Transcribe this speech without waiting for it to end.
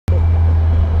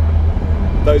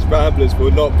those ramblers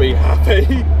will not be happy.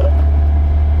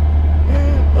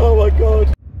 Oh my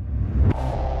god.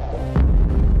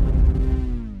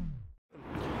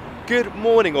 Good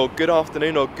morning or good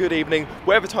afternoon or good evening,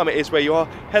 whatever time it is where you are.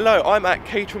 Hello, I'm at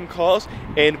Caterham Cars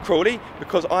in Crawley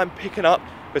because I'm picking up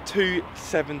the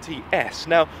 270S.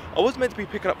 Now, I was meant to be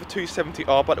picking up the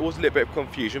 270R, but it was a little bit of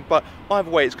confusion, but either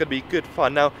way it's going to be good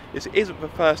fun. Now, this isn't the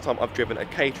first time I've driven a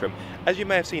Caterham. As you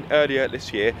may have seen earlier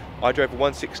this year, I drove a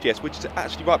 160S, which is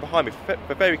actually right behind me.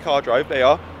 The very car I drove, they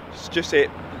are, just it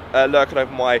lurking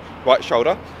over my right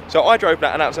shoulder. So I drove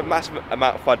that and that was a massive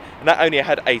amount of fun, and that only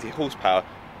had 80 horsepower.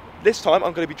 This time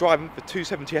I'm going to be driving the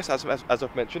 270S as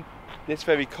I've mentioned. This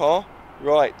very car,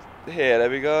 right here, there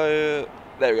we go,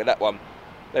 that one.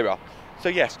 There we are. So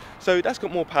yes, so that's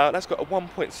got more power. That's got a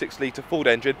 1.6 litre Ford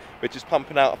engine, which is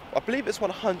pumping out, I believe it's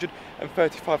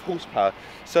 135 horsepower.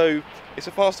 So it's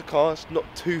a faster car. It's not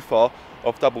too far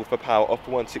off double the power of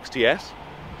the 160S. So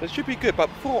it should be good. But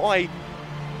before I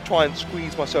try and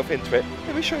squeeze myself into it,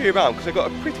 let me show you around because I've got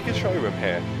a pretty good showroom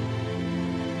here.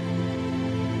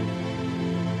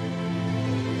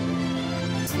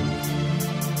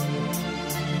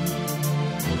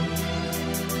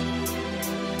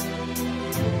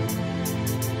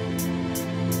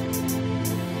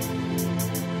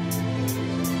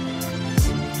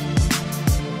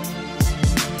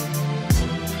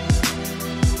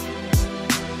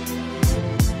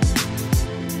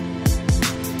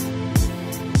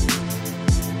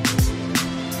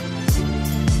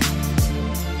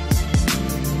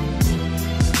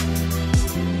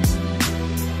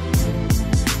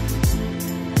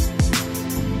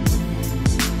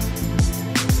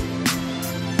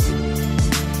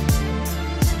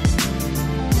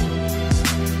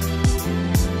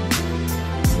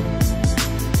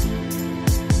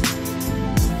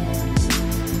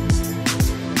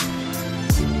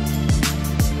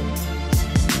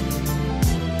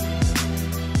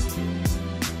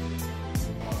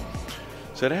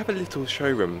 So they have a little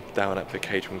showroom down at the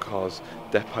Caterham Cars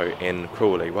depot in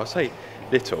Crawley. Well, I say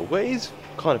little, well it is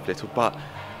kind of little, but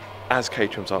as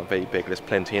Caterhams aren't very big, there's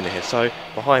plenty in here. So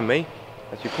behind me,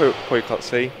 as you probably can't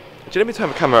see, let me turn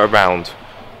the camera around.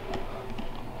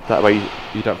 That way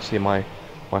you don't see my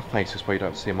face, this way you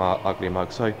don't see my ugly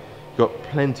mug. So you've got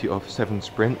plenty of 7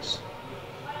 Sprints.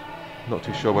 Not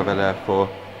too sure whether they're for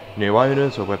new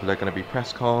owners or whether they're going to be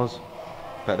press cars,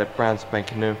 but they're brand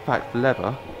spanking new. In fact, the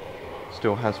leather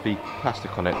still has the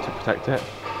plastic on it to protect it,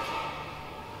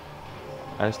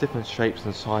 and there's different shapes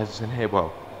and sizes in here.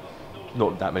 Well,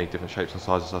 not that many different shapes and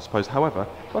sizes I suppose. However,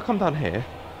 if I come down here,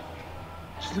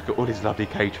 just look at all these lovely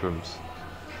Caterhams.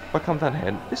 If I come down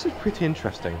here, this is pretty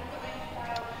interesting.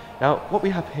 Now what we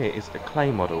have here is a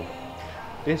clay model.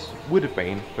 This would have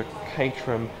been the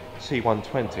Caterham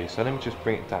C120, so let me just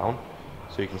bring it down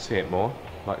so you can see it more,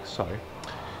 like so.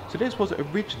 So this was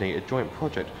originally a joint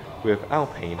project with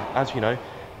Alpine. As you know,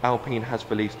 Alpine has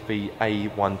released the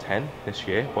A110 this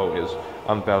year. Well, it was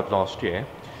unveiled last year.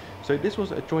 So this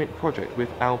was a joint project with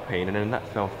Alpine, and then that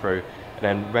fell through, and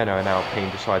then Renault and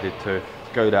Alpine decided to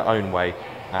go their own way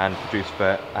and produce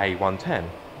the A110.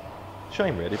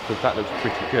 Shame really, because that looks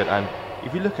pretty good, and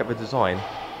if you look at the design,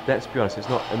 let's be honest, it's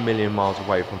not a million miles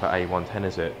away from the A110,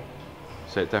 is it?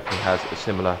 So it definitely has a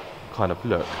similar kind of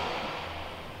look.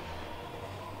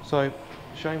 So,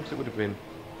 shame, because it would have been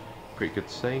pretty good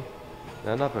to see.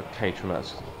 Now another Caterham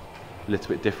that's a little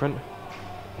bit different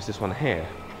is this one here.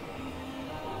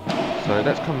 So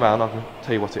let's come round, I can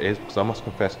tell you what it is, because I must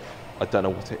confess I don't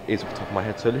know what it is off the top of my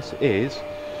head. So this is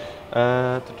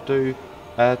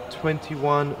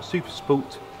 21 Super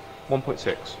Sport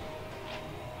 1.6.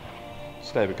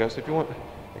 So there we go. So if you want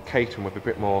a Caterham with a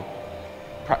bit more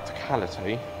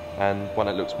practicality and one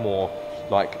that looks more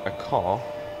like a car,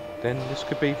 then this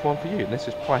could be one for you. And this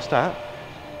is priced at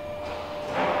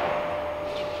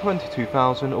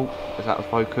 22,000. Oh, is that a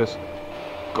focus?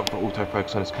 Got to put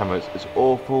autofocus on this camera, it's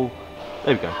awful.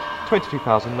 There we go,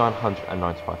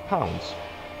 £22,995.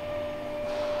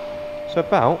 So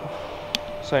about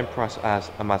the same price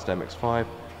as a Mazda MX-5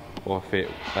 or a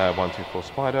Fiat 124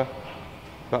 Spider.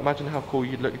 But imagine how cool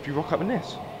you'd look if you rock up in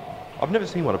this. I've never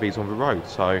seen one of these on the road,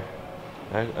 so you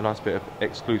know, a nice bit of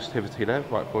exclusivity there,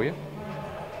 right for you.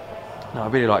 Now I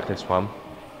really like this one.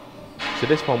 So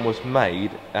this one was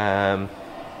made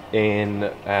in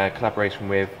collaboration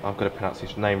with, I'm going to pronounce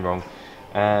his name wrong,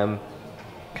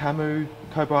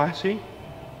 Kobayashi?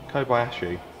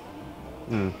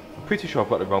 I'm pretty sure I've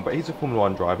got it wrong, but he's a Formula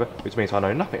 1 driver, which means I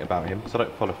know nothing about him, because I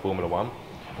don't follow Formula 1.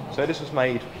 So this was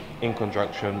made in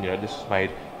conjunction, you know, this was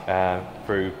made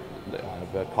through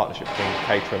the partnership between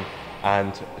Caterham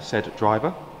and said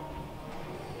driver.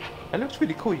 It looks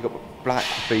really cool. You've got black,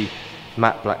 the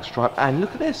matte black stripe, and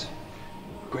look at this,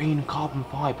 green carbon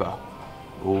fibre.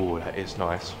 Oh, that is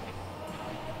nice.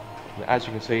 And as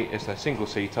you can see, it's a single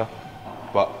seater,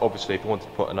 but obviously if you wanted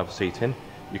to put another seat in,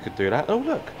 you could do that. Oh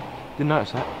look, didn't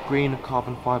notice that, green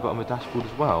carbon fibre on the dashboard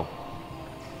as well.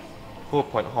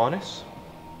 4-point harness.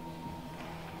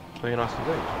 Very nice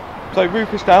indeed. So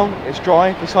roof is down, it's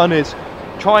dry, the sun is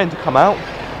trying to come out.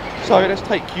 So let's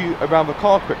take you around the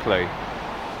car quickly.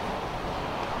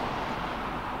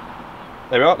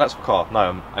 There we are, that's the car. No,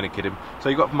 I'm only kidding. So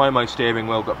you've got the Momo steering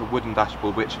wheel, got the wooden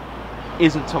dashboard, which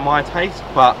isn't to my taste,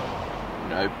 but you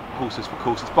know, horses for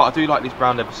courses. But I do like these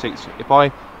brown leather seats. If I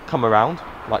come around,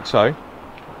 like so,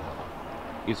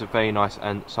 these are very nice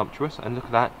and sumptuous. And look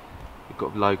at that, you've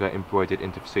got the logo embroidered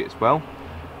into the seat as well.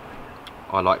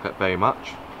 I like that very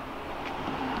much.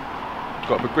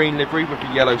 Got the green livery with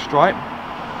the yellow stripe.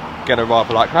 Again, I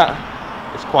rather like that.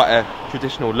 It's quite a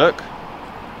traditional look.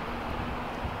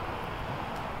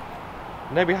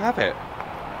 And there we have it,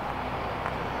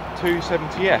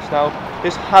 270S. Now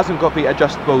this hasn't got the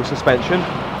adjustable suspension,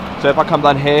 so if I come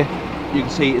down here you can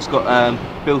see it's got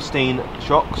Bilstein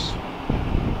shocks,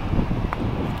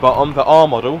 but on the R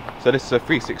model, so this is a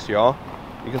 360R,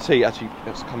 you can see, actually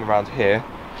let's come around here,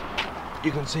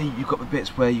 you can see you've got the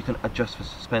bits where you can adjust the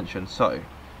suspension, so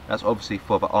that's obviously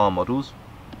for the R models,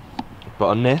 but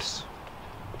on this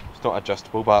it's not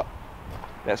adjustable. But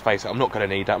let's face it, I'm not going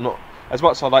to need that. I'm not, as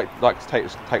much as I like to take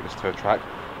this to a track,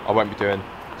 I won't be doing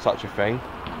such a thing,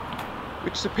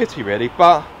 which is a pity really,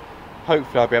 but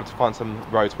hopefully I'll be able to find some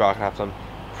roads where I can have some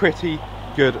pretty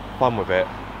good fun with it.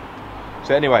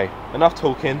 So anyway, enough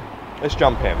talking, let's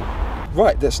jump in.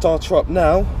 Right, let's start her up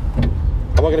now.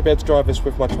 Am I going to be able to drive this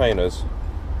with my trainers?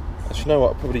 Actually, you know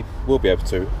what, I probably will be able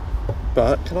to,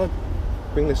 but can I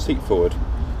bring this seat forward?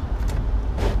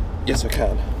 Yes I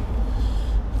can.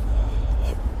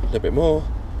 A little bit more.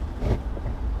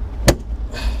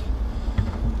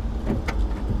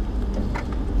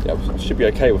 Yeah, I should be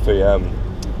okay with the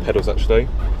pedals actually.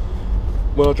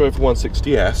 When I drove the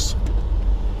 160S,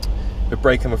 the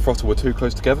brake and the throttle were too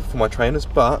close together for my trainers,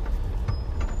 but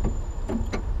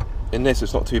in this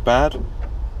it's not too bad.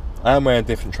 I am wearing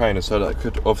different trainers, so that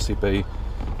could obviously be...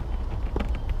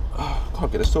 Oh, I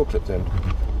can't get the store clipped in.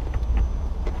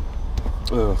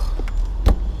 Ugh.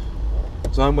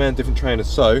 So I'm wearing different trainers,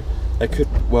 so they could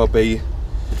well be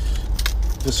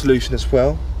the solution as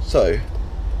well. So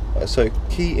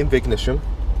key in the ignition.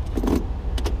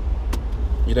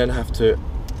 You don't have to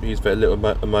use the little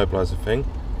immobiliser thing.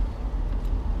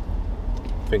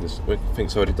 I think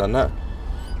it's already done that.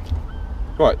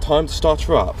 Right, time to start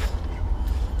her up.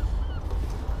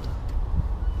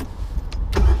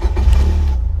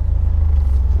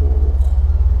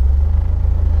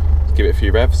 Let's give it a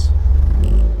few revs.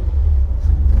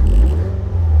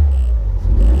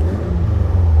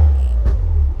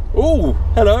 Oh,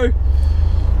 hello.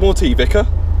 More tea, Vicar.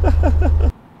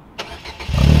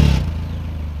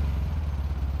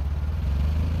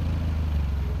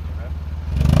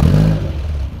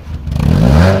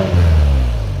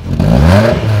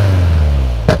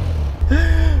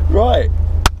 Right,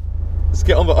 let's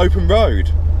get on the open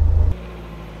road.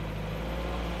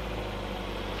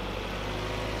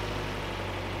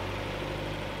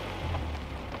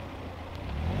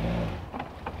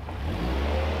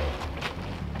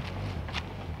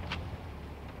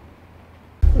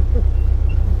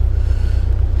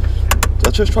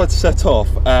 I just tried to set off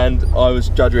and I was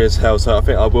judgy as hell, so I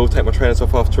think I will take my trainers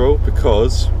off after all,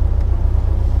 because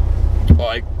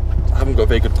I haven't got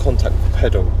very good contact with the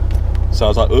pedal. So I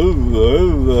was like, ooh,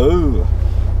 ooh, ooh.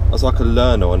 I was like a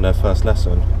learner on their first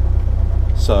lesson.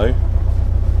 So,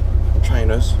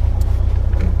 trainers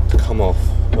to come off,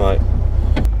 right.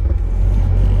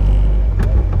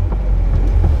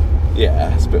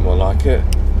 Yeah, it's a bit more like it.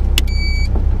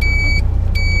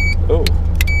 Oh.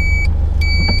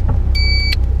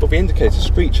 Well, the indicators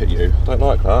screech at you. I don't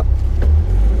like that.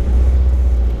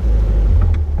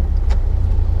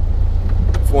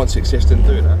 For 160S didn't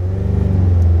do that.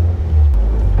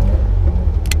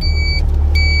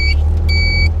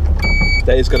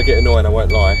 That is going to get annoying, I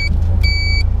won't lie.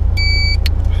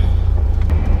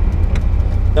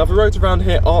 Now the roads around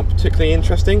here aren't particularly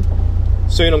interesting.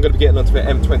 Soon I'm going to be getting onto the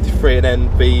M23 and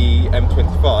then the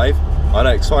M25. I know,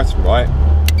 exciting, right?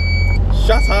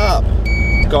 Shut up!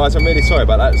 Guys, I'm really sorry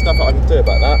about that. There's nothing I can do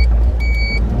about that.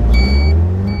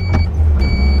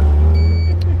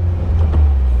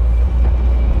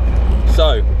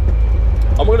 So,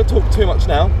 I'm not going to talk too much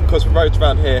now because the roads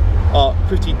around here are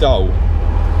pretty dull,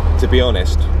 to be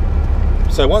honest.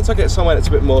 So once I get somewhere that's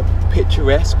a bit more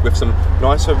picturesque with some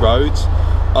nicer roads,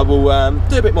 I will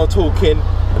do a bit more talking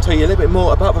and tell you a little bit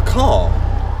more about the car.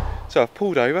 So I've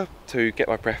pulled over to get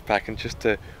my breath back and just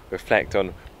to reflect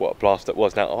on what a blast it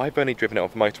was. Now, I've only driven it on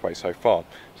the motorway so far,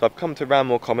 so I've come to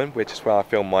Ranmore Common, which is where I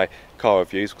film my car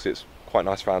reviews, because it's quite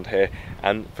nice around here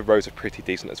and the roads are pretty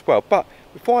decent as well. But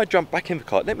before I jump back in the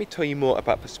car, let me tell you more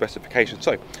about the specifications.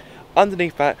 So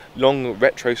underneath that long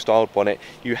retro styled bonnet,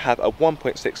 you have a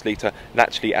 1.6 litre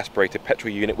naturally aspirated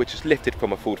petrol unit, which is lifted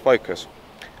from a Ford Focus.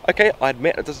 Okay, I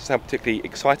admit it doesn't sound particularly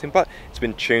exciting, but it's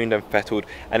been tuned and fettled,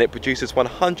 and it produces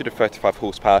 135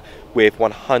 horsepower with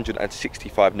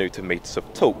 165 newton meters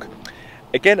of torque.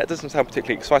 Again, it doesn't sound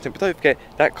particularly exciting, but don't forget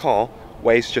that car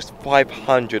weighs just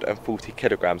 540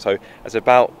 kilograms, so it's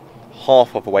about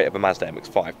half of the weight of a Mazda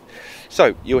MX-5.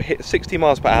 So you'll hit 60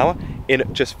 miles per hour in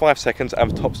just 5 seconds, and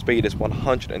the top speed is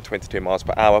 122 miles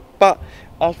per hour. But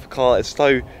as the car is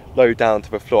so low down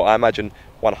to the floor, I imagine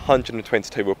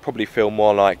 122 will probably feel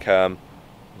more like a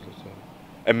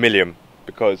million,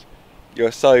 because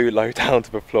you're so low down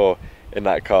to the floor in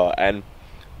that car. And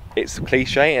it's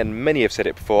cliche, and many have said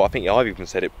it before. I think I've even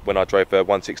said it when I drove the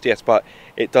 160S, but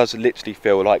it does literally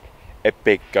feel like a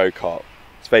big go-kart.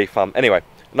 It's very fun. Anyway,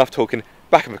 enough talking,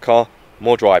 back in the car,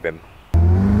 more driving.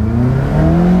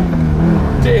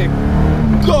 Dear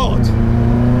God!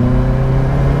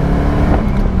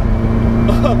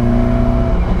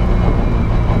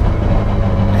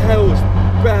 Hell's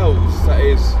bells, that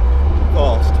is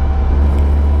fast.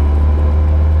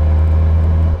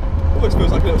 Almost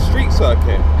feels like a little street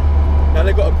circuit. Now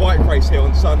they've got a bike race here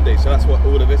on Sunday, so that's what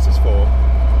all of this is for.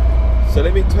 So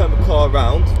let me turn the car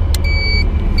around,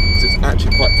 because it's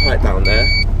actually quite tight down there.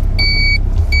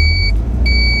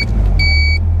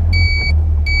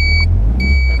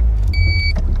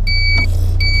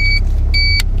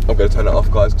 I'm going to turn it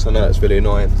off, guys, because I know it's really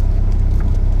annoying.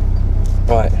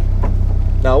 Right,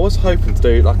 now I was hoping to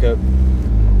do like a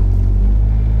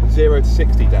 0 to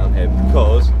 60 down here,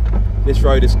 because this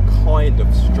road is kind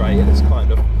of straight and it's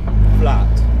kind of flat.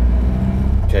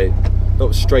 Okay, not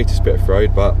the straightest bit of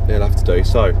road, but it'll have to do.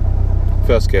 So,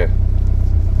 first gear.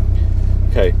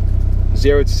 Okay,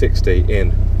 0 to 60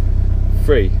 in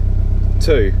 3,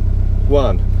 2,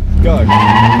 1, go.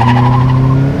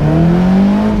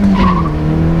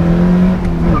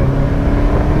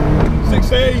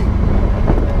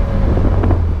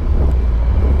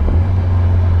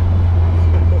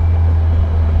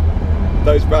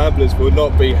 Those ramblers will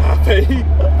not be happy.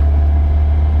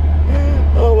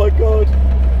 Oh my God,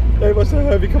 they must have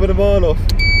heard me coming a mile off.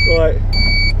 Right,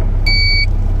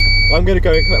 I'm going to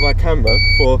go and collect my camera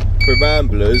before the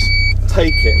ramblers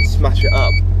take it and smash it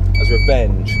up as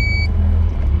revenge.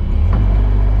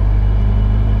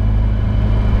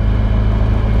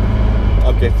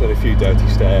 I'm getting a few dirty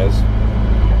stares.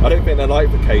 I don't think they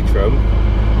like the Caterham.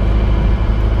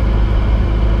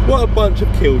 What a bunch of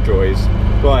killjoys.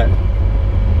 Right,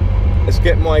 let's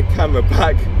get my camera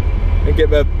back and get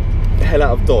the hell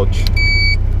out of Dodge.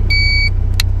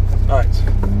 Right.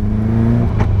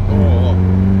 Oh.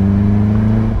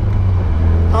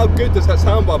 How good does that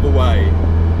sound, by the way?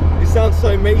 It sounds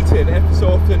so meaty, and every so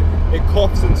often it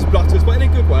coughs and splutters, but in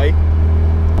a good way.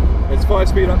 It's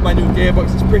 5-speed manual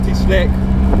gearbox, it's pretty slick.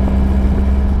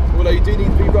 Although you do need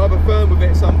to be rather firm with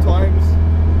it sometimes.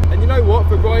 And you know what,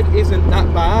 the ride isn't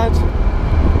that bad.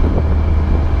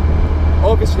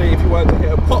 Obviously, if you weren't to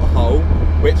hit a pothole,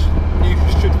 which you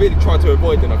should really try to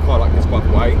avoid in a car like this, by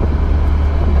the way,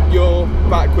 your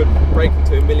back would break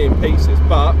into a million pieces,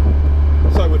 but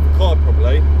so would the car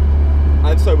probably,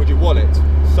 and so would your wallet.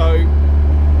 So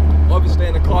obviously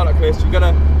in a car like this, you're going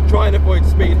to try and avoid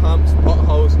speed humps,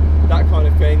 potholes, that kind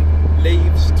of thing,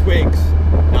 leaves, twigs.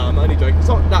 No, I'm only joking, it's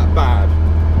not that bad.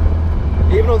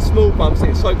 Even on small bumps,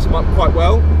 it soaks them up quite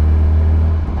well,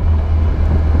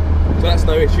 so that's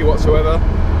no issue whatsoever.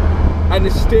 And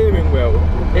the steering wheel,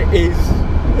 it is,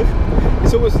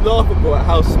 it's almost laughable at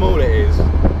how small it is.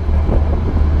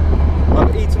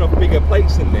 I've eaten off bigger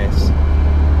plates than this,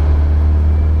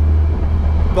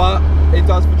 but it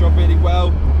does the job really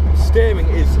well. Steering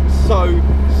is so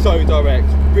direct,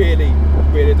 really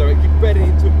direct. You barely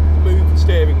need to move the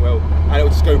steering wheel and it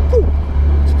will just go poof,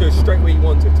 just go straight where you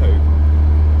want it to.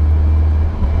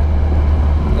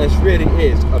 And this really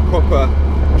is a proper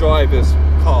driver's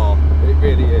car, it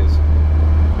really is.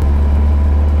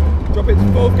 Drop it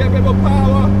to full, get a bit more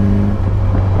power.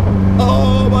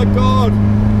 Oh my God,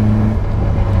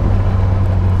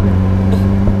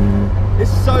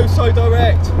 it's so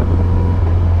direct.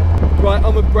 Right,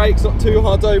 on the brakes, not too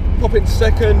hard though, pop it to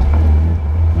second.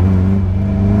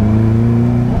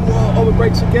 Whoa, on the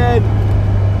brakes again.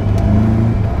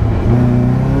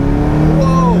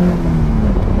 Whoa.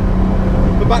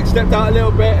 The back stepped out a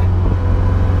little bit,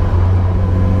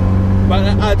 but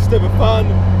that adds to the fun.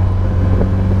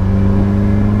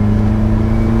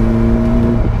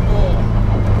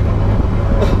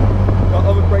 Got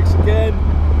other brakes again.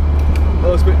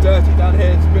 Oh, it's a bit dirty down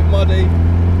here, it's a bit muddy.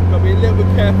 Got to be a little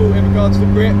bit careful in regards to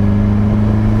grip.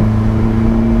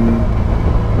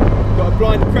 Got a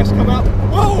blind press come up.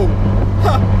 Whoa!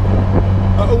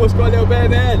 Ha! I almost got a little bit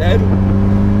of air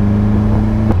then.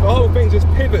 The whole thing just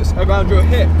pivots around your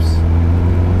hips.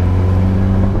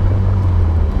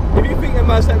 If you think a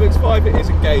Mazda MX-5 is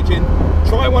engaging,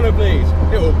 try one of these.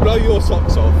 It will blow your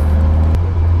socks off.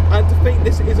 And to think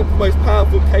this isn't the most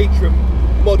powerful Caterham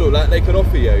model that they can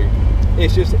offer you,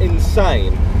 it's just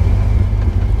insane.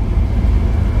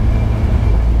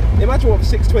 Imagine what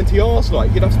the 620R's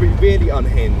like. You'd have to be really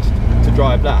unhinged to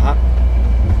drive that.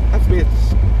 Have to be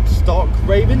a stark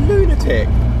raving lunatic.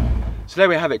 So there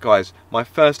we have it, guys. My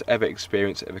first ever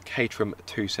experience of a Caterham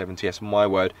 270S. My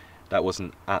word, that was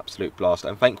an absolute blast.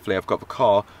 And thankfully I've got the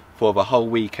car for the whole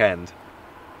weekend.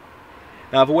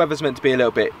 Now the weather's meant to be a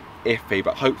little bit iffy,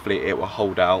 but hopefully it will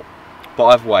hold out. But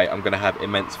either way, I'm going to have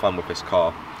immense fun with this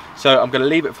car. So I'm going to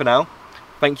leave it for now.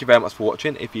 Thank you very much for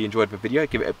watching. If you enjoyed the video,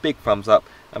 give it a big thumbs up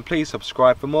and please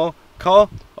subscribe for more car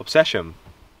obsession.